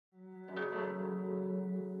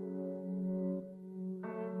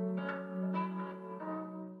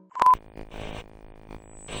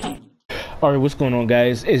Alright, what's going on,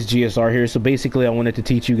 guys? It's GSR here. So basically I wanted to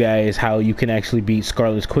teach you guys how you can actually beat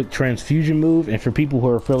Skarlet's quick transfusion move. And for people who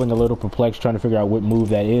are feeling a little perplexed trying to figure out what move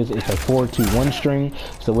that is, it's a 4-2-1 string.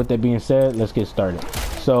 So with that being said, let's get started.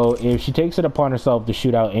 So if she takes it upon herself to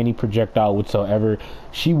shoot out any projectile whatsoever,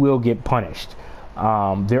 she will get punished.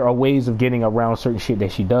 There are ways of getting around certain shit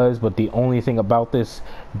that she does, but the only thing about this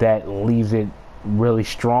that leaves it really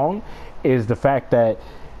strong is the fact that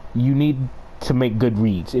you need to make good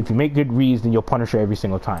reads. If you make good reads, then you'll punish her every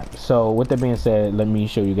single time. So with that being said, let me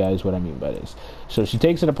show you guys what I mean by this. So she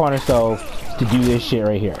takes it upon herself to do this shit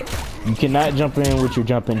right here. You cannot jump in with your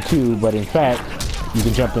jumping too, but in fact you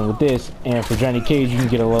can jump in with this, and for Johnny Cage you can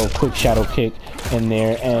get a little quick shadow kick in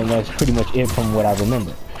there, and that's pretty much it from what I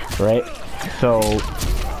remember, right? So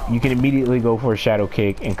you can immediately go for a shadow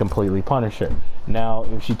kick and completely punish her. Now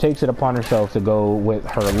if she takes it upon herself to go with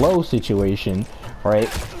her low situation, right,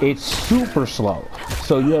 it's super slow,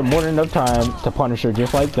 so you have more than enough time to punish her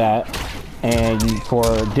just like that. And for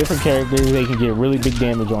different characters, they can get really big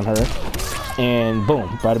damage on her, and boom,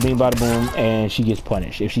 bada bing bada boom, and she gets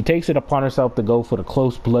punished. If she takes it upon herself to go for the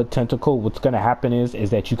close blood tentacle, what's going to happen is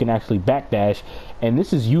that you can actually backdash. And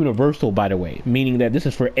this is universal, by the way, meaning that this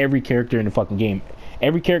is for every character in the fucking game.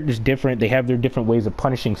 Every character is different. They have their different ways of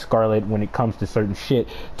punishing Skarlet when it comes to certain shit.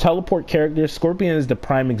 Teleport characters, Scorpion is the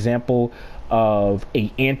prime example of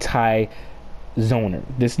a anti-zoner.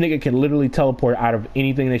 This nigga can literally teleport out of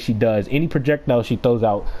anything that she does. Any projectile she throws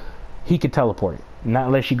out, he could teleport it. Not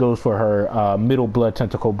unless she goes for her middle blood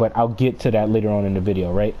tentacle, but I'll get to that later on in the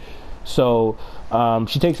video, right? So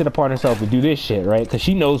she takes it upon herself to do this shit, right? Because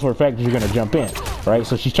she knows for a fact that you're gonna jump in, right?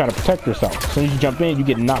 So she's trying to protect herself. As soon as you jump in, you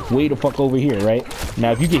get knocked way the fuck over here, right?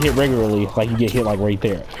 Now if you get hit regularly, like you get hit like right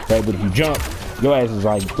there, right? But if you jump, your ass is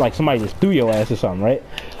like somebody just threw your ass or something, right?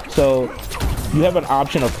 So you have an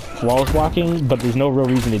option of flawless blocking, but there's no real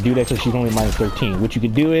reason to do that because she's only minus 13. What you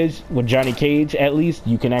could do is, with Johnny Cage at least,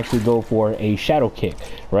 you can actually go for a shadow kick,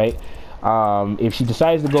 right? If she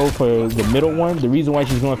decides to go for the middle one, the reason why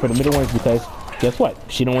she's going for the middle one is because, guess what?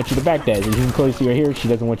 She don't want you to backdash. As you can clearly see right here, she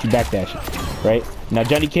doesn't want you backdashing, right? Now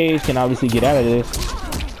Johnny Cage can obviously get out of this,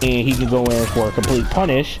 and he can go in for a complete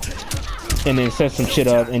punish, and then set some shit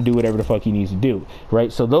up and do whatever the fuck he needs to do,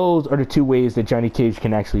 right? So those are the two ways that Johnny Cage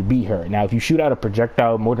can actually beat her. Now if you shoot out a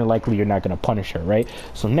projectile, more than likely you're not going to punish her, right?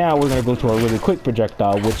 So now we're going to go to a really quick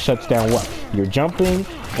projectile, which shuts down what? You're jumping,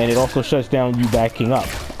 and it also shuts down you backing up,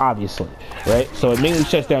 obviously, right? So it mainly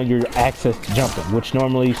shuts down your access to jumping, which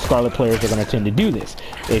normally Skarlet players are going to tend to do this.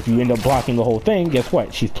 If you end up blocking the whole thing, guess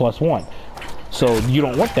what? She's +1. So you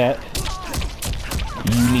don't want that.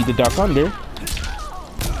 You need to duck under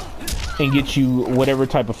and get you whatever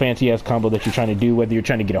type of fancy ass combo that you're trying to do, whether you're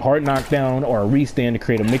trying to get a hard knockdown or a restand to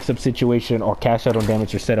create a mix-up situation, or cash out on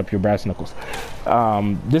damage or set up your brass knuckles.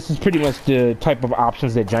 This is pretty much the type of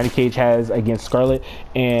options that Johnny Cage has against Skarlet.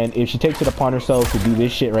 And if she takes it upon herself to do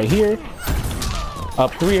this shit right here,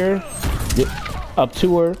 up 3 her, up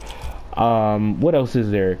 2 her, what else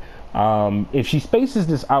is there? If she spaces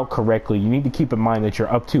this out correctly, you need to keep in mind that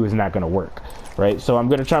your up 2 is not going to work, right? So I'm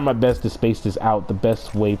going to try my best to space this out the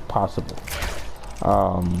best way possible.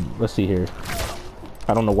 Let's see here.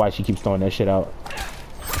 I don't know why she keeps throwing that shit out.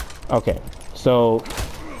 Okay, so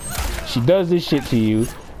she does this shit to you,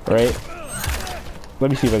 right? Let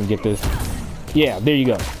me see if I can get this. Yeah, there you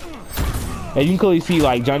go. And you can clearly see,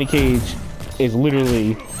 like, Johnny Cage is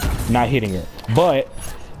literally not hitting her. But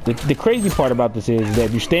the crazy part about this is that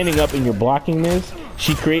if you're standing up and you're blocking this,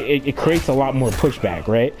 it creates a lot more pushback,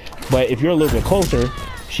 right? But if you're a little bit closer,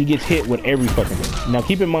 she gets hit with every fucking thing. Now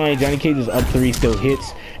keep in mind, Johnny Cage's up 3 still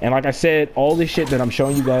hits, and like I said, all this shit that I'm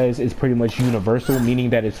showing you guys is pretty much universal, meaning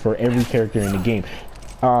that it's for every character in the game.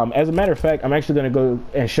 As a matter of fact, I'm actually going to go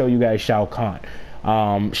and show you guys Shao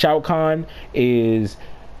Kahn. Shao Kahn is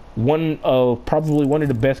probably one of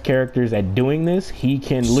the best characters at doing this. He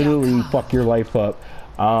can literally fuck your life up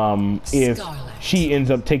if she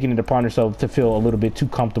ends up taking it upon herself to feel a little bit too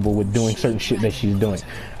comfortable with doing certain shit that she's doing,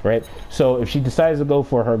 right? So if she decides to go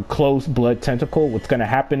for her close blood tentacle, what's going to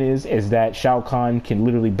happen is that Shao Kahn can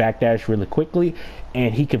literally backdash really quickly,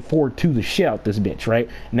 and he can forward to the shit out this bitch, right?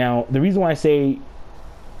 Now the reason why I say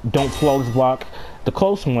don't flawless block the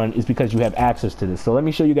close one is because you have access to this. So let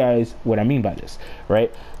me show you guys what I mean by this,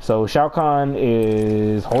 right? So Shao Kahn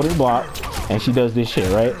is holding block, and she does this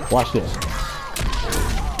shit, right? Watch this.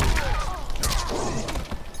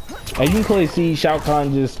 As you can clearly see, Shao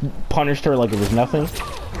Kahn just punished her like it was nothing.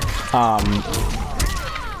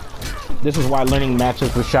 This is why learning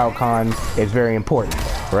matchups with Shao Kahn is very important,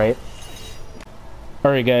 right?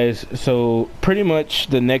 Alright guys, so pretty much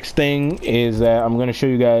the next thing is that I'm going to show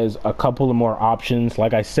you guys a couple of more options.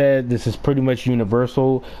 Like I said, this is pretty much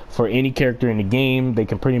universal for any character in the game. They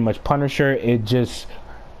can pretty much punish her. It just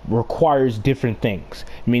requires different things,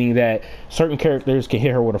 meaning that certain characters can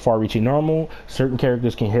hit her with a far-reaching normal, certain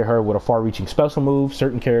characters can hit her with a far-reaching special move,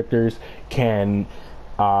 certain characters can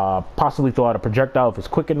possibly throw out a projectile if it's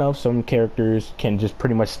quick enough, some characters can just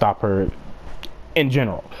pretty much stop her in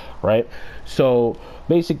general, right? So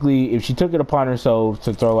basically, if she took it upon herself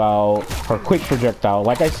to throw out her quick projectile,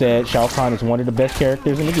 like I said, Shao Kahn is one of the best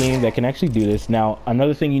characters in the game that can actually do this. Now,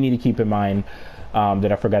 another thing you need to keep in mind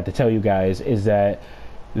that I forgot to tell you guys is that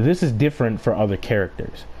this is different for other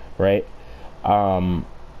characters, right?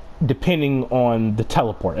 Depending on the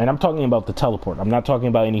teleport, and I'm talking about the teleport, I'm not talking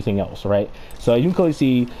about anything else, right? So you can clearly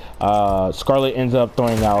see Skarlet ends up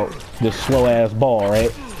throwing out this slow ass ball,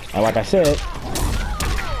 right? And like I said,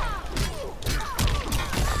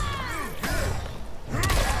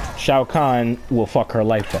 Shao Kahn will fuck her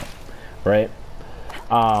life up, right?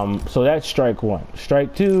 So that's strike one.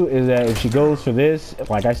 Strike two is that if she goes for this,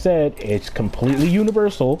 like I said, it's completely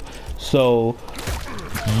universal. So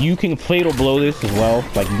you can fatal blow this as well.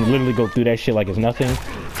 Like, you can literally go through that shit like it's nothing.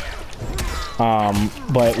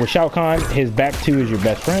 But with Shao Kahn, his back two is your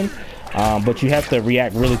best friend. But you have to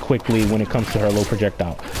react really quickly when it comes to her low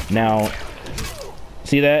projectile. Now,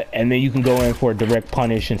 see that? And then you can go in for a direct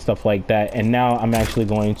punish and stuff like that. And now I'm actually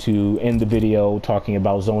going to end the video talking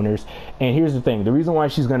about zoners. And here's the thing: the reason why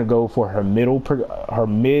she's going to go for her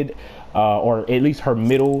or at least her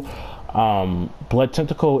middle blood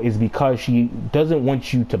tentacle is because she doesn't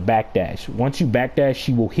want you to backdash. Once you backdash,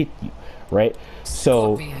 she will hit you, right?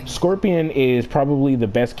 So Scorpion is probably the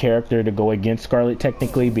best character to go against Skarlet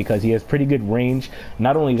technically, because he has pretty good range.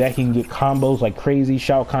 Not only that, he can get combos like crazy.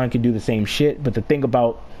 Shao Kahn can do the same shit, but the thing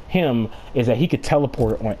about him is that he could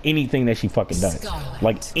teleport on anything that she fucking does,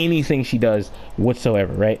 like anything she does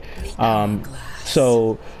whatsoever, right?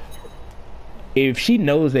 So if she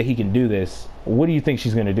knows that he can do this, what do you think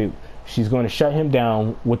she's going to do? She's going to shut him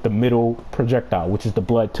down with the middle projectile, which is the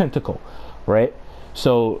blood tentacle, right?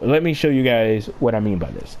 So let me show you guys what I mean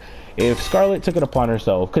by this. If Skarlet took it upon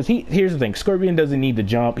herself, because here's the thing: Scorpion doesn't need to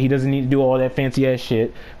jump, he doesn't need to do all that fancy ass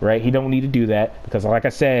shit, right? He don't need to do that, because like I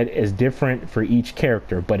said, it's different for each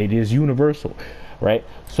character, but it is universal, right?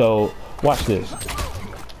 So watch this.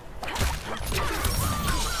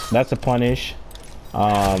 That's a punish.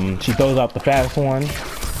 She throws out the fast one.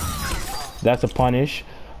 That's a punish.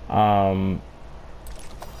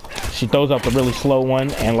 She throws out the really slow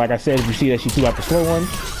one, and like I said, if you see that she threw out the slow one,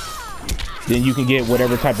 then you can get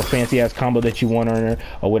whatever type of fancy ass combo that you want on her,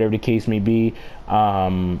 or whatever the case may be.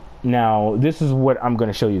 Now this is what I'm going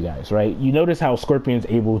to show you guys, right? You notice how Scorpion's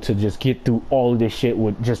able to just get through all of this shit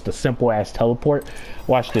with just a simple ass teleport.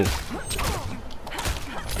 Watch this.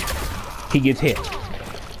 He gets hit,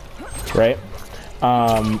 right?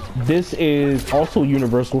 This is also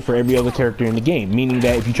universal for every other character in the game, meaning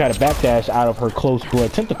that if you try to backdash out of her close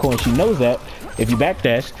blood tentacle, and she knows that if you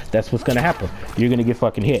backdash, that's what's going to happen. You're going to get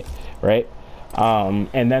fucking hit, right?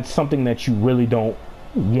 And that's something that you really don't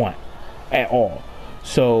want at all.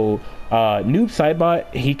 So Noob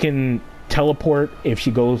Sidebot, he can teleport if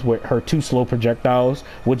she goes with her two slow projectiles,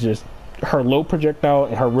 which is her low projectile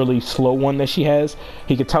and her really slow one that she has.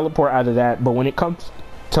 He could teleport out of that, but when it comes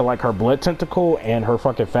to like her blood tentacle and her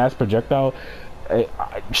fucking fast projectile,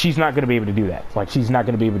 she's not going to be able to do that. Like, she's not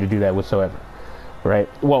going to be able to do that whatsoever, right?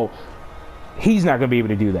 Well, he's not going to be able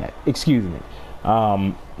to do that, excuse me.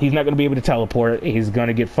 He's not going to be able to teleport. He's going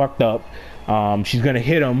to get fucked up. She's going to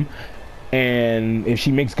hit him, and if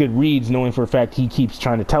she makes good reads, knowing for a fact he keeps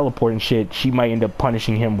trying to teleport and shit, she might end up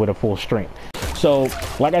punishing him with a full strength. So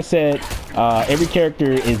like I said, every character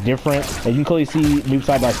is different. As you can clearly see, Noob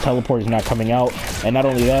Sidebot's teleport is not coming out, and not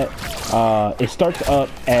only that, it starts up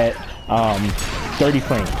at 30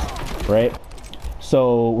 frames, right?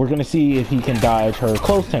 So we're gonna see if he can dodge her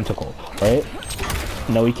close tentacle, right?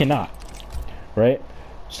 No, he cannot, right?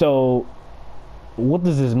 So what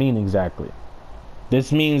does this mean exactly?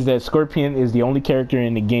 This means that Scorpion is the only character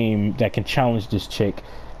in the game that can challenge this chick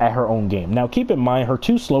at her own game. Now keep in mind, her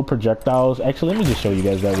two slow projectiles, actually let me just show you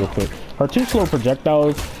guys that real quick. Her two slow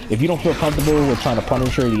projectiles, if you don't feel comfortable with trying to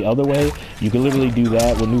punish her the other way, you can literally do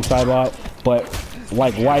that with Noob Sidebot. But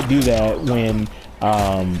like, why do that when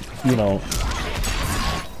you know,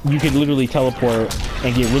 you can literally teleport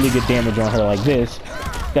and get really good damage on her like this?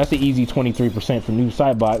 That's an easy 23% from Noob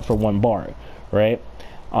Sidebot for one bar, right?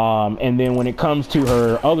 And then when it comes to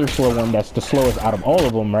her other slow one, that's the slowest out of all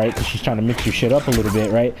of them, right? Because she's trying to mix your shit up a little bit,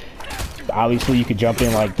 right? Obviously, you could jump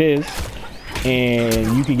in like this,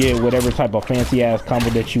 and you can get whatever type of fancy ass combo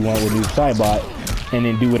that you want with Noob Saibot, and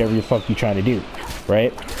then do whatever the fuck you trying to do,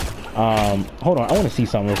 right? Hold on, I want to see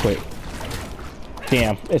something real quick.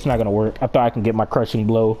 Damn, it's not gonna work. I thought I can get my crushing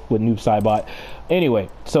blow with Noob Saibot. Anyway,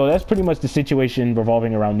 so that's pretty much the situation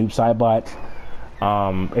revolving around Noob Saibot.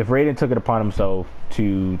 If Raiden took it upon himself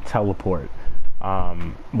to teleport,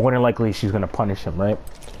 more than likely she's gonna punish him, right?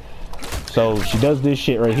 So she does this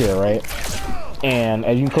shit right here, right? And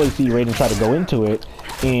as you can clearly see, Raiden tried to go into it,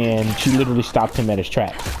 and she literally stopped him at his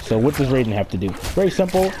tracks. So what does Raiden have to do? Very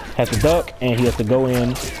simple. Has to duck, and he has to go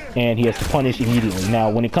in, and he has to punish immediately. Now,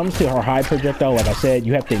 when it comes to her high projectile, like I said,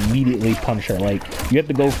 you have to immediately punish her. Like, you have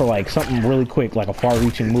to go for like something really quick, like a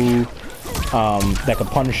far-reaching move that could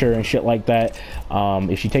punish her and shit like that.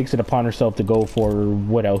 If she takes it upon herself to go for,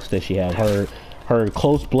 what else does she have? Her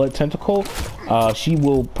close blood tentacle, she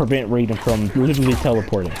will prevent Raiden from literally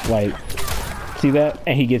teleporting. Like, see that?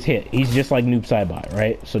 And he gets hit. He's just like Noob Saibot,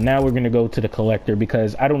 right? So now we're gonna go to the collector,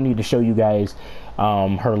 because I don't need to show you guys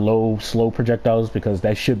her low, slow projectiles, because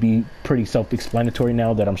that should be pretty self-explanatory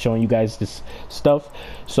now that I'm showing you guys this stuff.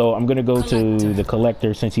 So I'm gonna go to the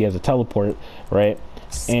collector since he has a teleport, right?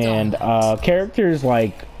 And characters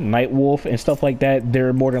like Nightwolf and stuff like that,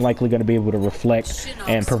 they're more than likely going to be able to reflect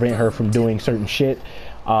and prevent her from doing certain shit.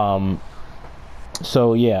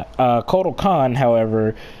 So yeah, Kotal Khan,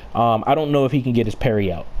 however, I don't know if he can get his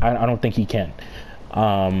parry out. I don't think he can.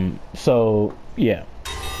 So yeah,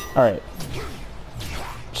 all right.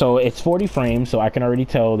 So it's 40 frames, so I can already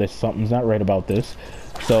tell that something's not right about this.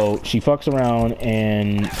 So she fucks around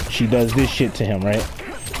and she does this shit to him, right?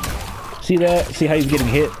 See that? See how he's getting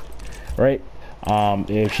hit, right?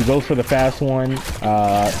 If she goes for the fast one,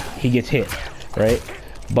 he gets hit, right?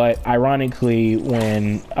 But ironically,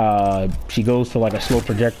 when she goes for like a slow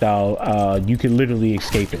projectile, you can literally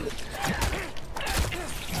escape it.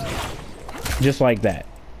 Just like that.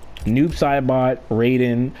 Noob Saibot,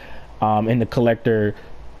 Raiden, and the collector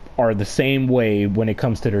are the same way when it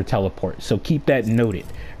comes to their teleport. So keep that noted,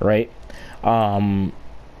 right?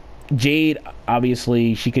 Jade,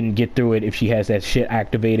 obviously, she can get through it if she has that shit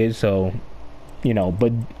activated, so, you know,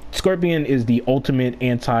 but Scorpion is the ultimate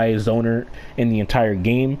anti-zoner in the entire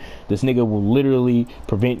game. This nigga will literally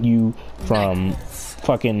prevent you from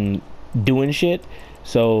fucking doing shit.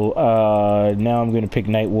 So, now I'm gonna pick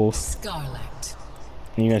Nightwolf. Skarlet.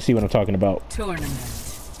 And you're gonna see what I'm talking about. Tournament.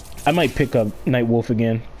 I might pick up Nightwolf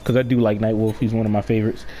again, because I do like Nightwolf. He's one of my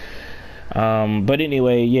favorites. But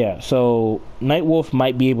anyway, yeah, so Nightwolf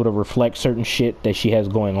might be able to reflect certain shit that she has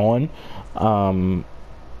going on.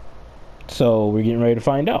 So we're getting ready to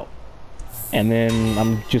find out. And then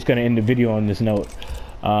I'm just going to end the video on this note.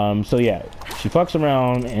 So yeah, she fucks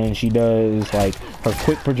around and she does like her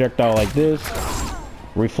quick projectile like this.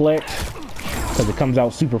 Reflect, because it comes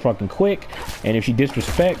out super fucking quick. And if she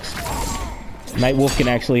disrespects, Nightwolf can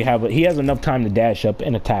actually have he has enough time to dash up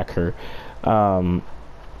and attack her.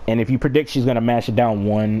 And if you predict she's going to mash it down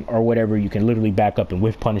one or whatever, you can literally back up and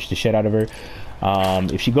whiff punish the shit out of her.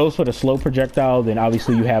 If she goes for the slow projectile, then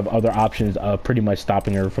obviously you have other options of pretty much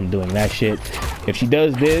stopping her from doing that shit. If she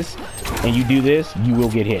does this and you do this, you will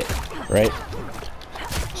get hit, right?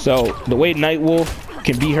 So the way Nightwolf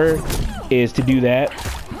can beat her is to do that.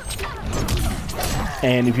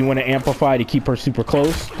 And if you want to amplify to keep her super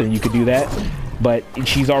close, then you could do that. But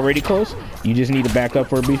she's already close. You just need to back up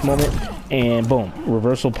for a brief moment, and boom,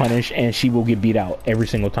 reversal punish, and she will get beat out every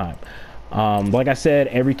single time. Like I said,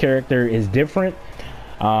 every character is different.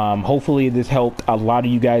 Hopefully this helped a lot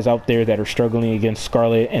of you guys out there that are struggling against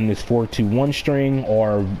Skarlet and this 4-2-1 string,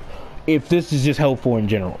 or if this is just helpful in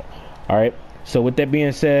general. All right, so with that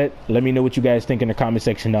being said, let me know what you guys think in the comment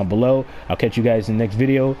section down below. I'll catch you guys in the next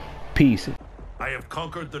video. Peace. I have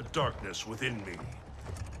conquered the darkness within me.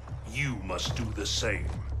 You must do the same.